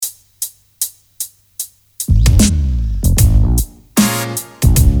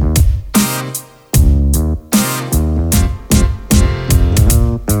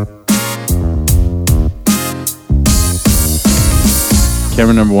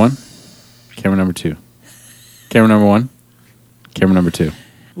Camera number 1. Camera number 2. Camera number 1. Camera number 2.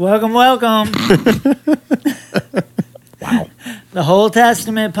 Welcome. Wow. The Whole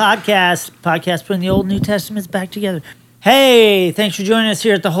Testament podcast putting the Old New Testaments back together. Hey, thanks for joining us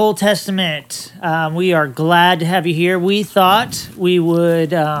here at the Whole Testament. We are glad to have you here. We thought we would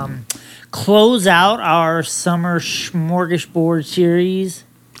close out our summer smorgasbord series.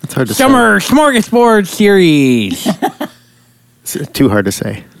 It's hard to Summer Smorgasbord Series. say. It's too hard to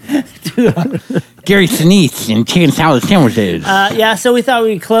say. Gary Sinise and chicken salad sandwiches. So we thought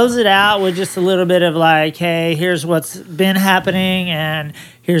we'd close it out with just a little bit of like, hey, here's what's been happening and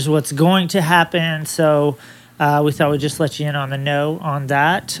here's what's going to happen. So we thought we'd just let you in on the know on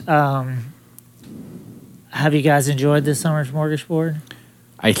that. Have you guys enjoyed this summer smorgasbord?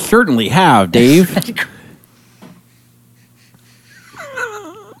 I certainly have, Dave.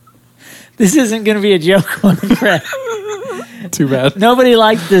 This isn't going to be a joke one, Fred. Too bad. Nobody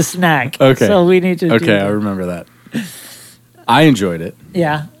liked this snack. Okay. So we need to do Okay, I that. remember that. I enjoyed it.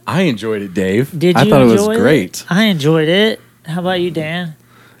 Yeah. I enjoyed it, Dave. Did you I thought it was enjoy great. I enjoyed it. How about you, Dan?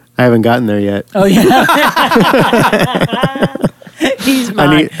 I haven't gotten there yet. Oh, yeah. He's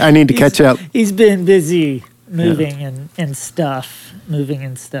mine. I need to catch up. He's been busy moving and stuff.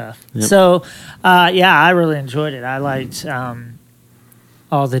 Yep. So, I really enjoyed it. I liked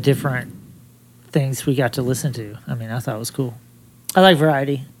all the different things we got to listen to. I mean, I thought it was cool. I like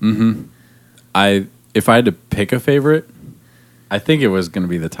variety. Mm-hmm. If I had to pick a favorite, I think it was going to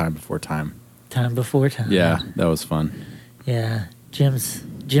be the Time Before Time. Time before time. Yeah, that was fun. Yeah. Jim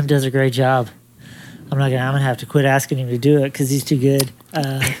does a great job. I'm gonna have to quit asking him to do it because he's too good.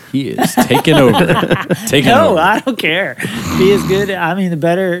 He is taking over. No, I don't care. Be as good. I mean, the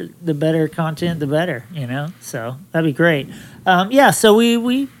better content, the better. So that'd be great. So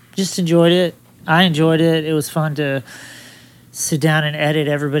we just enjoyed it. I enjoyed it. It was fun to sit down and edit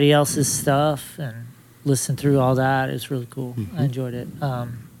everybody else's stuff and listen through all that. It was really cool. Mm-hmm. I enjoyed it.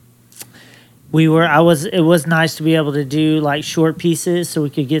 It was nice to be able to do like short pieces so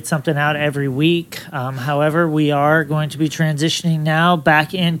we could get something out every week. However, we are going to be transitioning now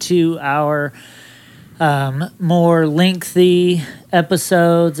back into our more lengthy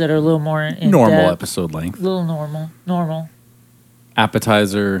episodes that are a little more in Normal depth. episode length. A little normal.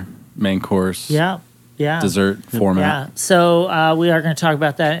 Appetizer, main course. Yeah. Dessert format. Yeah. So we are going to talk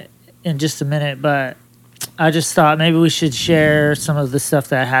about that in just a minute, but I just thought maybe we should share some of the stuff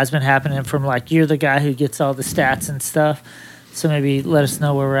that has been happening from like, you're the guy who gets all the stats and stuff. So maybe let us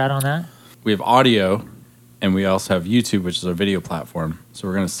know where we're at on that. We have audio, and we also have YouTube, which is our video platform. So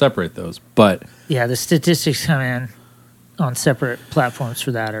we're going to separate those. But yeah, the statistics come in on separate platforms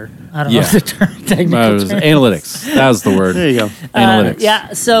for that, or I don't know if the technical it was term. Analytics. That was the word. There you go.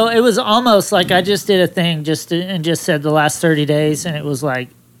 Analytics. So it was almost like I just did a thing and just said the last 30 days, and it was like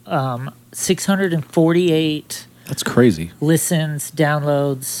 648 That's crazy. listens,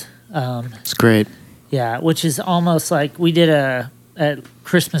 downloads. It's great. Yeah, which is almost like we did at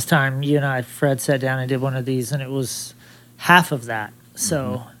Christmas time. You and I, Fred, sat down and did one of these, and it was half of that.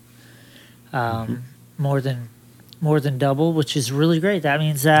 So, more than double, which is really great. That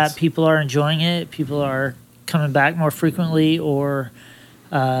means that people are enjoying it. People are coming back more frequently or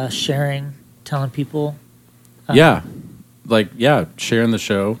sharing, telling people. Sharing the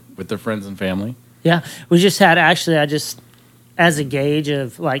show with their friends and family. Yeah, we just had as a gauge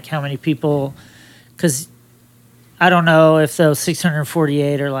of like how many people, because I don't know if those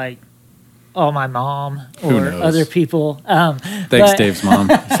 648 are like all my mom Who or knows? other people. Thanks, Dave's mom.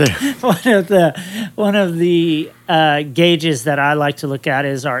 One of the gauges that I like to look at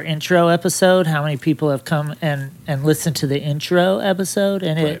is our intro episode. How many people have come and listened to the intro episode,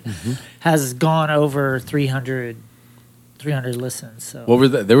 and it has gone over 300 listens. So What were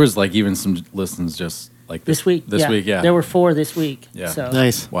there was like even some listens just like this week. This week, yeah. There were 4 this week. Yeah. So,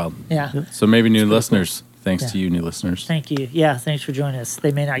 Nice. Wild. Yeah. So maybe new listeners. Thanks Yeah. to you, new listeners. Thank you. Yeah, thanks for joining us.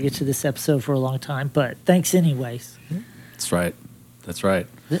 They may not get to this episode for a long time, but thanks anyways. That's right.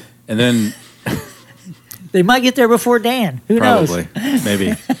 And then They might get there before Dan. Who probably, knows?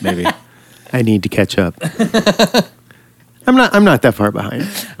 maybe. I need to catch up. I'm not that far behind.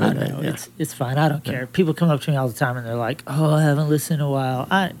 I know. It's fine. I don't care. People come up to me all the time and they're like, "Oh, I haven't listened in a while."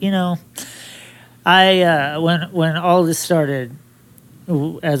 When all this started,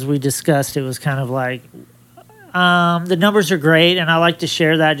 as we discussed, it was kind of like the numbers are great, and I like to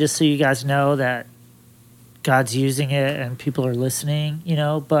share that just so you guys know that God's using it and people are listening.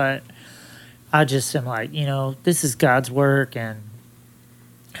 But I just am like, this is God's work, and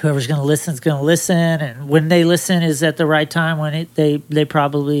whoever's going to listen is going to listen, and when they listen is at the right time when they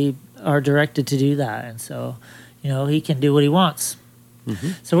probably are directed to do that, and so he can do what he wants.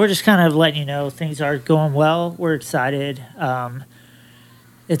 So we're just kind of letting you know things are going well. We're excited.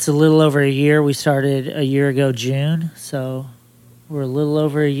 It's a little over a year. We started a year ago, June. So we're a little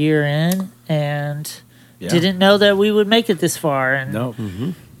over a year in, and didn't know that we would make it this far. And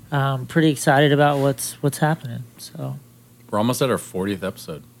No. pretty excited about what's happening. So We're almost at our 40th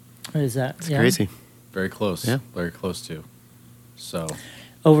episode. what is that? It's crazy. Very close. Yeah. Very close to. So,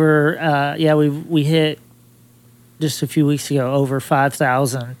 Over we hit just a few weeks ago over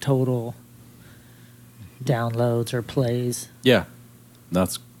 5,000 total downloads or plays. yeah.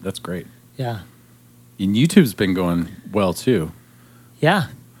 That's great. Yeah. And YouTube's been going well, too. Yeah.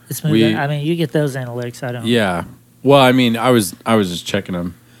 It's moving. I mean, you get those analytics. I don't. Yeah. Well, I mean, I was just checking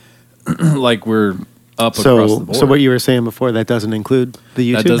them. Like, we're up across the board. So what you were saying before, that doesn't include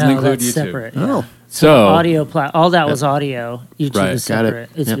the YouTube? That doesn't No, include that's YouTube. separate. Oh. Yeah. So, Audio all that was audio. YouTube Right. is Got it. separate.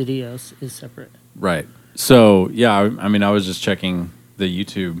 Its Yep. videos is separate. right. So, yeah, I mean, I was just checking the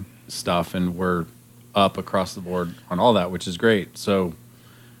YouTube stuff, and we're up across the board on all that, which is great. So,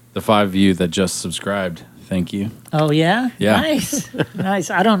 the 5 of you that just subscribed, thank you. Oh yeah. Yeah. Nice. Nice.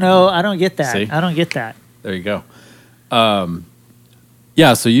 I don't know. I don't get that. See? I don't get that. There you go.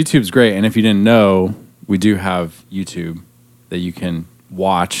 Yeah, so YouTube's great. And if you didn't know, we do have YouTube that you can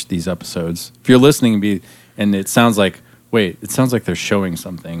watch these episodes. If you're listening and it sounds like, they're showing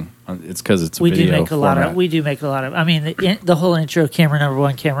something. It's because it's a video We do make a lot of. I mean, the whole intro, camera number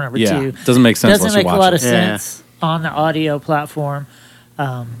 1, camera number 2. Doesn't make sense Doesn't unless make you a watch lot it. of sense on the audio platform.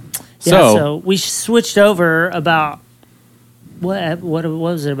 So- So we switched over about what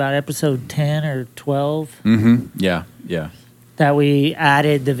was it, about episode 10 or 12 Mm-hmm. Yeah, yeah. that we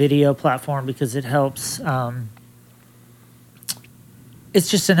added the video platform because it helps. It's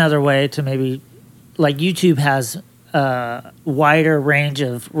just another way to maybe, like, YouTube has a wider range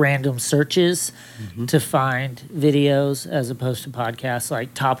of random searches to find videos as opposed to podcasts,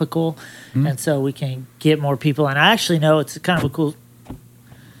 like topical. And so we can get more people. And I actually know it's kind of a cool.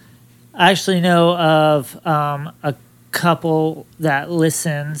 I actually know of a couple that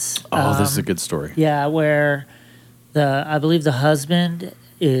listens. Oh, this is a good story. Yeah, where I believe the husband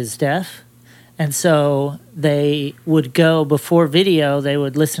is deaf. And so they would go before video, they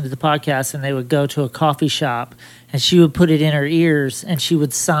would listen to the podcast and they would go to a coffee shop and she would put it in her ears and she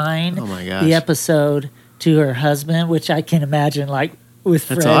would sign Oh my gosh. the episode to her husband, which I can imagine, like, with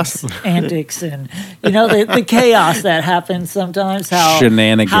That's Fred's awesome. antics and the chaos that happens sometimes.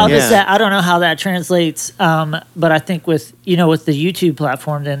 Shenanigans. How does Yeah. that? I don't know how that translates. But I think with the YouTube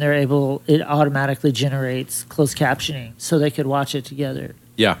platform, then it automatically generates closed captioning, so they could watch it together.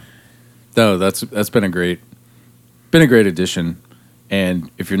 Yeah. No, that's been a great addition.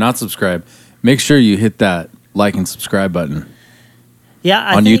 And if you're not subscribed, make sure you hit that like and subscribe button.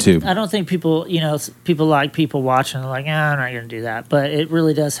 Yeah, On YouTube. I don't think people like people watching. They're like, I'm not going to do that. But it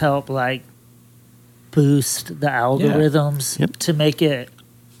really does help, like, boost the algorithms Yep. to make it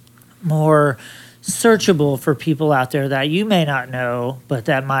more searchable for people out there that you may not know, but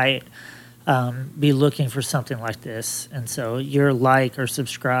that might be looking for something like this. And so your like or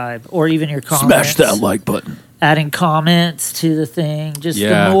subscribe, or even your comments. Smash that like button. Adding comments to the thing. Just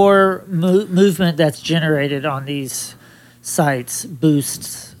Yeah. the more movement that's generated on these sites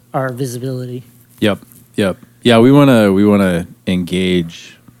boosts our visibility. Yep. Yeah, we wanna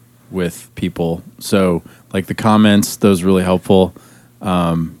engage with people. So, like, the comments, those are really helpful.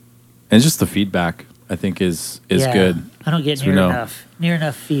 And just the feedback, I think, is Yeah. good. I don't get So we know. near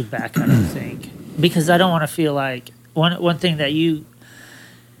enough feedback, I don't think. Because I don't want to feel like one thing that you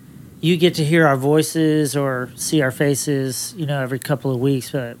get to hear our voices or see our faces, every couple of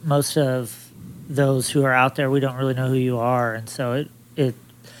weeks, but most of those who are out there, we don't really know who you are. And so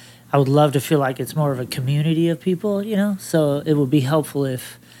I would love to feel like it's more of a community of people, so it would be helpful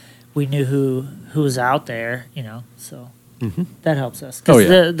if we knew who was out there, so that helps us. 'Cause Oh,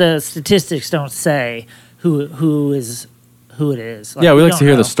 yeah. the statistics don't say who it is. Like, Yeah, we like don't to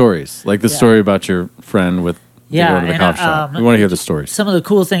hear know. the stories. Like the Yeah. story about your friend with Yeah, going to the and, coffee shop. We want to hear the stories. Some of the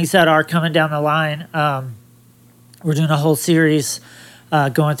cool things that are coming down the line. We're doing a whole series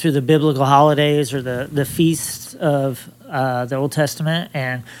going through the biblical holidays or the feasts of the Old Testament.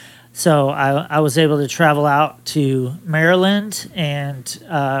 And so I was able to travel out to Maryland and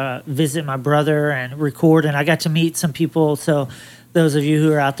visit my brother and record. And I got to meet some people. So those of you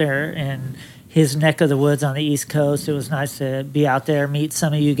who are out there in his neck of the woods on the East Coast, it was nice to be out there, meet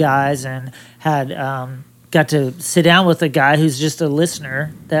some of you guys, and had got to sit down with a guy who's just a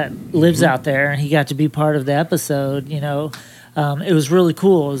listener that lives out there, and he got to be part of the episode. It was really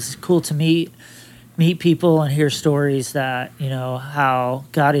cool. It was cool to meet people and hear stories that how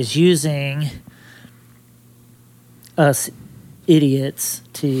God is using us idiots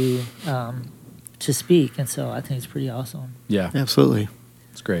to speak, and so I think it's pretty awesome. Yeah, Absolutely.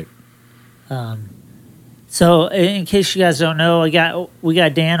 it's great. So, in case you guys don't know, we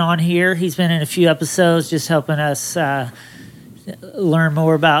got Dan on here. He's been in a few episodes, just helping us learn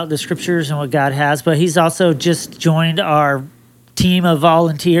more about the scriptures and what God has. But he's also just joined our team of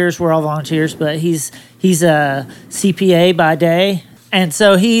volunteers. We're all volunteers, but he's a CPA by day, and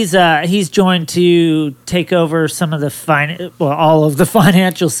so he's joined to take over some of the all of the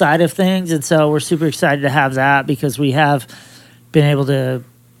financial side of things. And so we're super excited to have that because we have been able to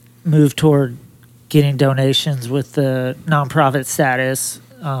move toward getting donations with the nonprofit status,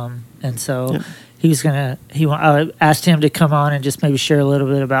 and so I asked him to come on and just maybe share a little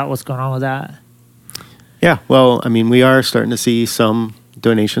bit about what's going on with that. Yeah, well, I mean, we are starting to see some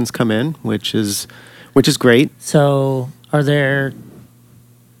donations come in, which is great. So, are there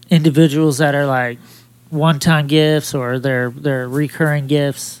individuals that are like one-time gifts, or they're recurring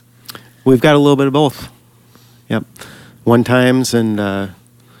gifts? We've got a little bit of both. Yep, one times, and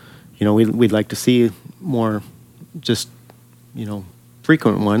we'd like to see more, just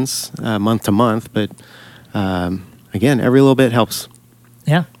frequent ones, month to month. But again, every little bit helps.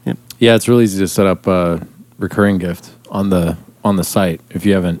 Yeah. Yep. Yeah, it's really easy to set up a recurring gift on the site if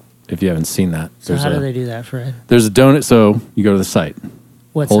you haven't seen that. So how do they do that, Fred? There's a donate. So you go to the site,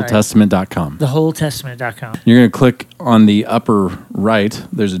 What site? OldTestament.com. TheWholeTestament.com. You're going to click on the upper right.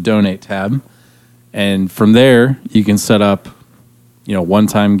 There's a donate tab, and from there you can set up,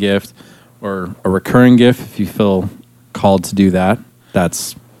 one-time gift or a recurring gift if you feel called to do that.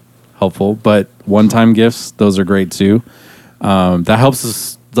 That's helpful. But one-time gifts, those are great too. That helps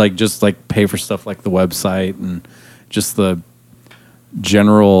us just pay for stuff like the website and just the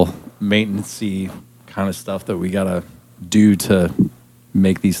general maintenance-y kind of stuff that we gotta do to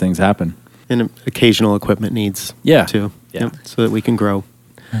make these things happen. And occasional equipment needs too. Yeah. Yep, so that we can grow.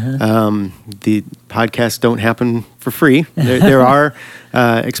 The podcasts don't happen for free. There are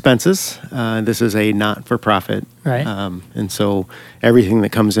expenses. This is a not-for-profit. Right. And so everything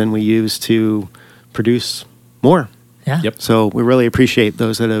that comes in we use to produce more. Yeah. Yep. So we really appreciate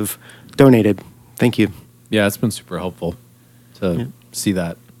those that have donated. Thank you. Yeah, it's been super helpful to see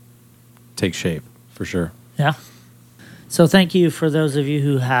that take shape, for sure. Yeah. So thank you for those of you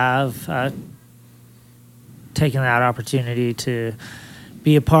who have taken that opportunity to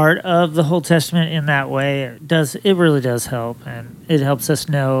be a part of the Whole Testament in that way. It really does help, and it helps us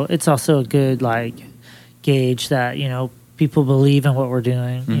know. It's also a good gauge that people believe in what we're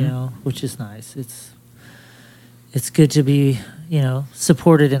doing, which is nice. It's good to be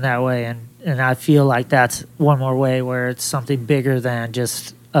supported in that way, and I feel like that's one more way where it's something bigger than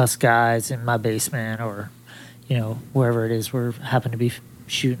just us guys in my basement or wherever it is we're happen to be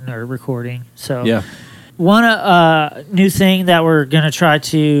shooting or recording. So Yeah. one new thing that we're going to try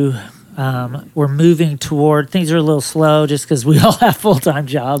to, we're moving toward, things are a little slow just because we all have full-time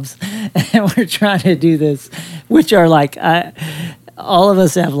jobs, and we're trying to do this, which are all of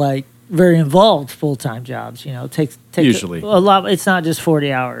us have very involved full-time jobs. Take Usually a lot. It's not just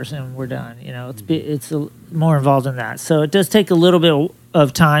 40 hours and we're done. It's more involved than that. So it does take a little bit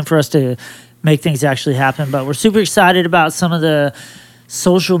of time for us to make things actually happen. But we're super excited about some of the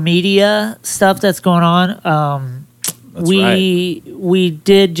social media stuff that's going on. We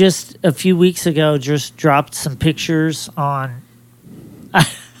did just a few weeks ago just dropped some pictures on.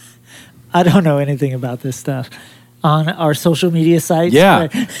 I don't know anything about this stuff. On our social media sites. Yeah.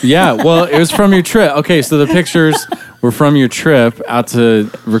 Yeah. Well, it was from your trip. Okay, so the pictures were from your trip out to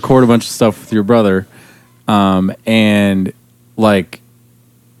record a bunch of stuff with your brother. And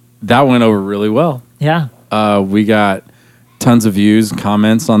that went over really well. Yeah. We got tons of views and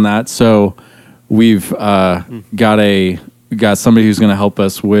comments on that. So we've got somebody who's going to help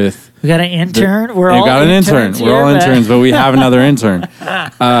us with. We got an intern. We're all interns. We're all interns, but we have another intern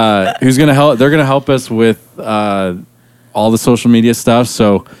who's going to help. They're going to help us with all the social media stuff.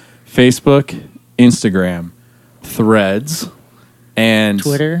 So Facebook, Instagram, Threads, and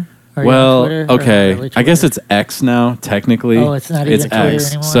Twitter. Are well, you on Twitter? okay. Really I guess it's X now. Technically, Oh, it's not even Twitter X.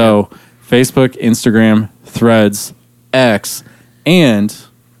 anymore? So Facebook, Instagram, Threads, X, and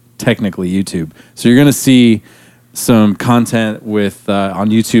technically YouTube. So you're going to see some content with on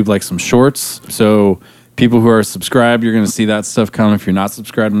YouTube, like some shorts. So people who are subscribed, you're going to see that stuff come. If you're not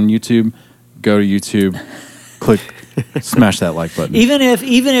subscribed on YouTube, go to YouTube, click, smash that like button. Even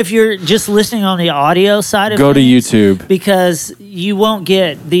if you're just listening on the audio side of Go to things, YouTube. because you won't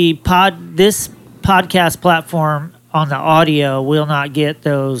get this podcast platform on the audio will not get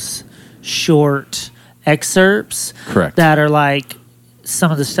those short excerpts. Correct. That are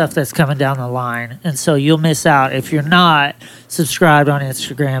some of the stuff that's coming down the line. And so you'll miss out if you're not subscribed on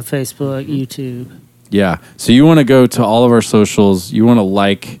Instagram, Facebook, YouTube. Yeah. So you want to go to all of our socials. You want to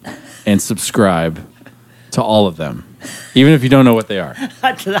like and subscribe to all of them, even if you don't know what they are.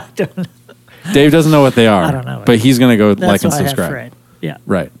 I don't know. Dave doesn't know what they are. I don't know. But he's going to go That's like and why I have subscribe. Fred. Yeah.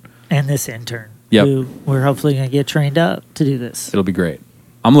 Right. And this intern. Yep. Who we're hopefully going to get trained up to do this. It'll be great.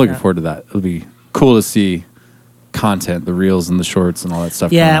 I'm looking Yeah. forward to that. It'll be cool to see content, the reels and the shorts and all that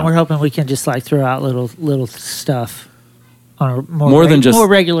stuff. Yeah, coming and we're out. hoping we can just like throw out little stuff on a more than just more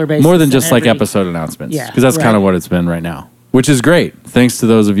regular basis. More than just and like every- episode announcements. Yeah, Because that's kind of right. what it's been right now, which is great. Thanks to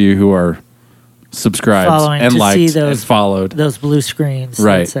those of you who are subscribed Following and to liked see and those- followed. those blue screens. that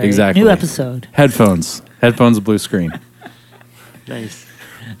Right, say, exactly. New episode. Headphones, blue screen. Nice.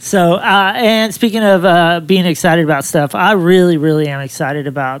 So, and speaking of being excited about stuff, I really, really am excited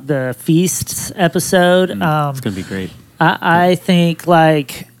about the feasts episode. It's going to be great. I think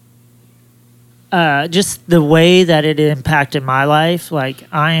like just the way that it impacted my life. Like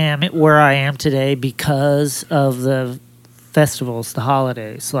I am where I am today because of the festivals, the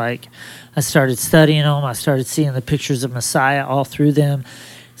holidays. Like I started studying them. I started seeing the pictures of Messiah all through them.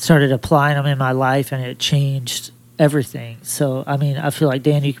 Started applying them in my life, and it changed everything. So, I mean, I feel like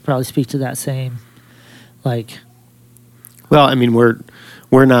Dan, you could probably speak to that same, like, Well, I mean,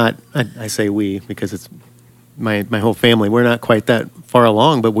 we're not. I say we because it's my whole family. We're not quite that far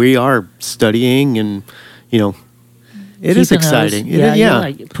along, but we are studying, and it is keeping those- exciting. yeah, yeah.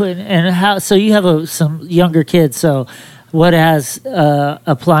 Like putting and how. So you have some younger kids. So, what has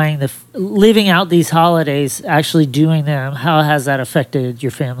applying living out these holidays, actually doing them? How has that affected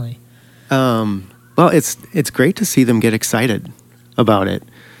your family? Well, it's great to see them get excited about it.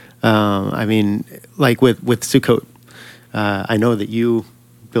 I mean, like with Sukkot, I know that you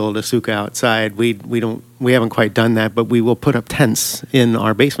build a sukkah outside. We haven't quite done that, but we will put up tents in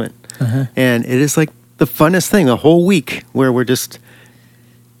our basement, and it is like the funnest thing the whole week where we just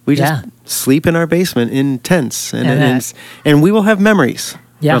Yeah. sleep in our basement in tents, And and we will have memories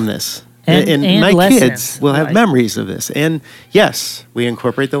Yeah. from this. And my lessons, kids will have right. memories of this. And yes, we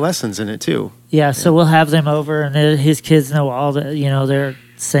incorporate the lessons in it too. Yeah, so we'll have them over, and his kids know all the, they're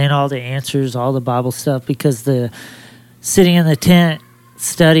saying all the answers, all the Bible stuff, because the sitting in the tent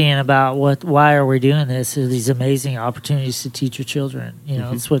studying about why are we doing this are these amazing opportunities to teach your children.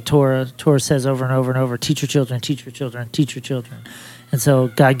 It's what Torah says over and over and over: teach your children, teach your children, teach your children. And so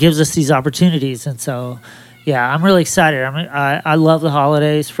God gives us these opportunities, and so yeah, I'm really excited. I love the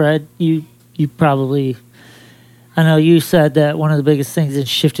holidays. Fred, you probably. I know you said that one of the biggest things in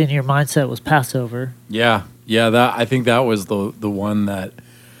shifting your mindset was Passover. Yeah. That I think that was the one that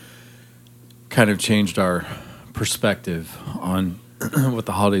kind of changed our perspective on what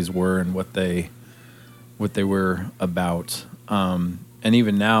the holidays were and what they were about. And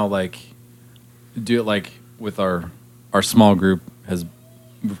even now, like, do it like with our small group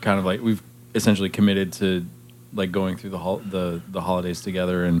we've essentially committed to like going through the holidays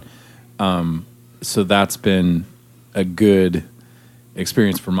together, and so that's been a good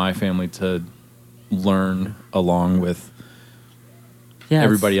experience for my family to learn along with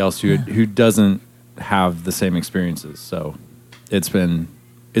everybody else who doesn't have the same experiences. So it's been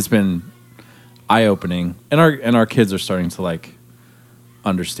eye opening, and our kids are starting to like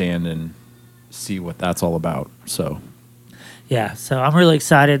understand and see what that's all about. So Yeah, so I'm really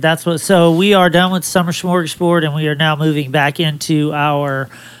excited. So we are done with Summer Smorgasbord, and we are now moving back into our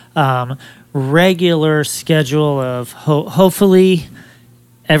regular schedule of hopefully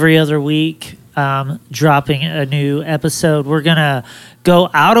every other week dropping a new episode. We're going to go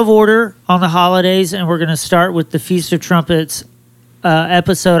out of order on the holidays, and we're going to start with the Feast of Trumpets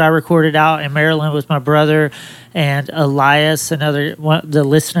episode I recorded out in Maryland with my brother and Elias, the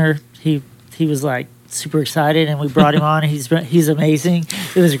listener. He was like super excited, and we brought him on. He's amazing.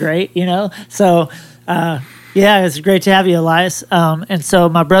 It was great, So yeah, it's great to have you, Elias. And so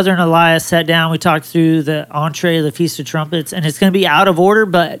my brother and Elias sat down. We talked through the entree of the Feast of Trumpets, and it's going to be out of order,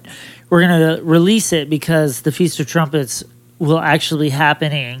 but we're going to release it because the Feast of Trumpets will actually be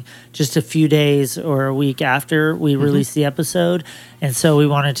happening just a few days or a week after we release the episode. And so we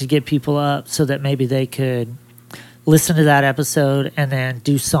wanted to get people up so that maybe they could listen to that episode and then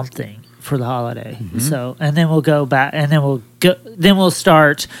do something for the holiday. So, and then we'll go back, and then we'll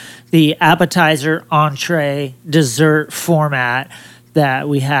start the appetizer, entree, dessert format that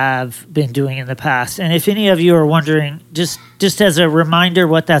we have been doing in the past. And if any of you are wondering, just as a reminder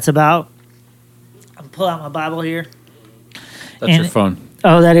what that's about, I'm pull out my Bible here. that's your phone.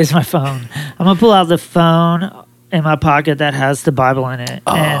 Oh, that is my phone. I'm going to pull out the phone in my pocket that has the Bible in it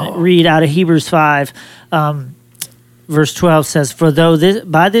and read out of Hebrews 5. verse 12 says, "For though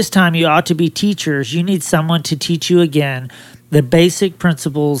by this time you ought to be teachers, you need someone to teach you again the basic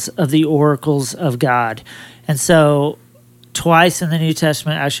principles of the oracles of God." And so twice in the New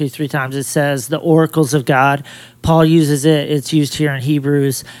Testament, actually 3 times, it says the oracles of God. Paul uses it. It's used here in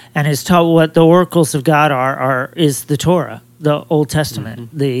Hebrews, and it's taught what the oracles of God is the Torah, the Old Testament,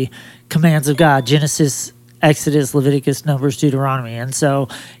 the commands of God, Genesis, Exodus, Leviticus, Numbers, Deuteronomy. And so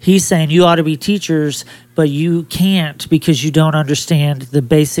he's saying you ought to be teachers, but you can't because you don't understand the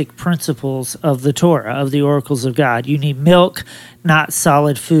basic principles of the Torah, of the oracles of God. You need milk, not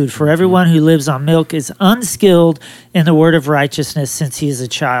solid food. For everyone who lives on milk is unskilled in the word of righteousness since he is a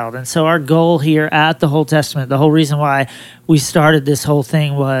child. And so our goal here at the Whole Testament, the whole reason why we started this whole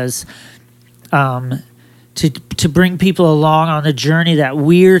thing was to bring people along on the journey that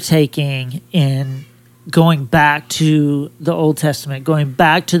we're taking in going back to the Old Testament, going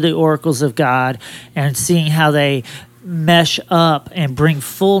back to the oracles of God and seeing how they mesh up and bring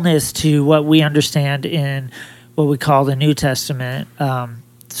fullness to what we understand in what we call the New Testament.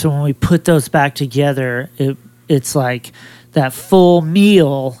 So when we put those back together, it's like that full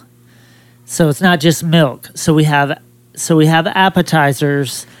meal. So it's not just milk. So we have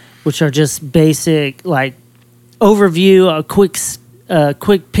appetizers, which are just basic, like overview, a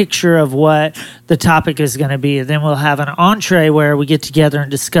quick picture of what the topic is going to be. And then we'll have an entree where we get together and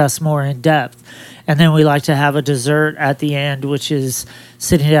discuss more in depth. And then we like to have a dessert at the end, which is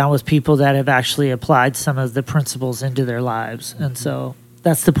sitting down with people that have actually applied some of the principles into their lives. And so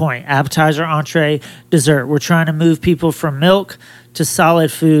that's the point. Appetizer, entree, dessert. We're trying to move people from milk to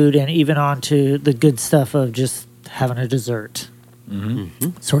solid food and even on to the good stuff of just having a dessert.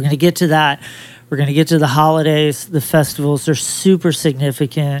 So we're going to get to that. We're going to get to the holidays, the festivals. They're super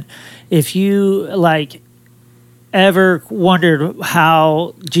significant. If you ever wondered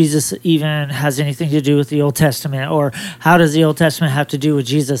how Jesus even has anything to do with the Old Testament, or how does the Old Testament have to do with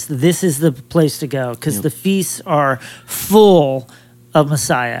Jesus, this is the place to go, because the feasts are full of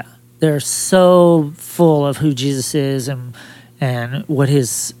Messiah. They're so full of who Jesus is and what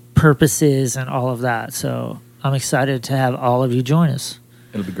his purpose is and all of that. So I'm excited to have all of you join us.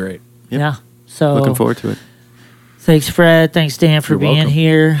 It'll be great. Yep. Yeah. So looking forward to it. Thanks, Fred. Thanks, Dan, for You're being welcome.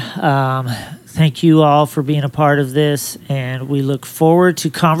 here. Thank you all for being a part of this, and we look forward to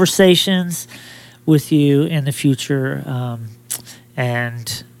conversations with you in the future,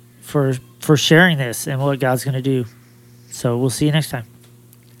 and for sharing this and what God's going to do. So we'll see you next time.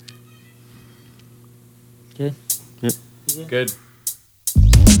 Good? Yep. Good.